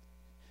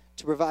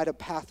to provide a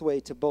pathway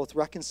to both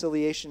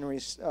reconciliation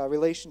and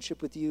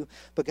relationship with you,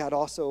 but God,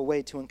 also a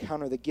way to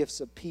encounter the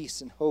gifts of peace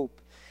and hope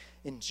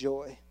and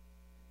joy.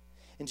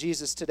 And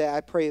Jesus, today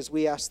I pray as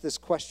we ask this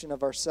question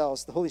of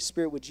ourselves, the Holy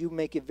Spirit, would you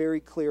make it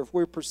very clear if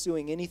we're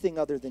pursuing anything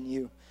other than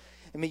you?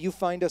 And may you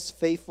find us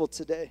faithful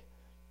today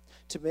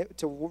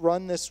to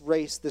run this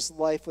race, this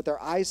life with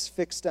our eyes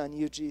fixed on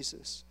you,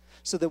 Jesus,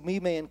 so that we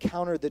may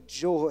encounter the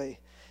joy,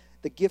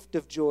 the gift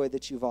of joy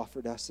that you've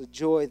offered us, a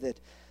joy that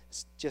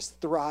just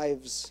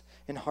thrives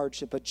in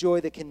hardship, a joy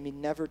that can be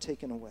never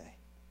taken away.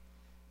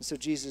 And so,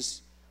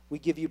 Jesus, we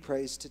give you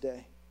praise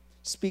today.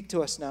 Speak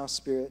to us now,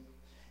 Spirit,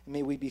 and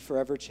may we be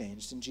forever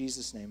changed. In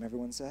Jesus' name,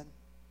 everyone said,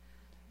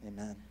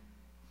 amen.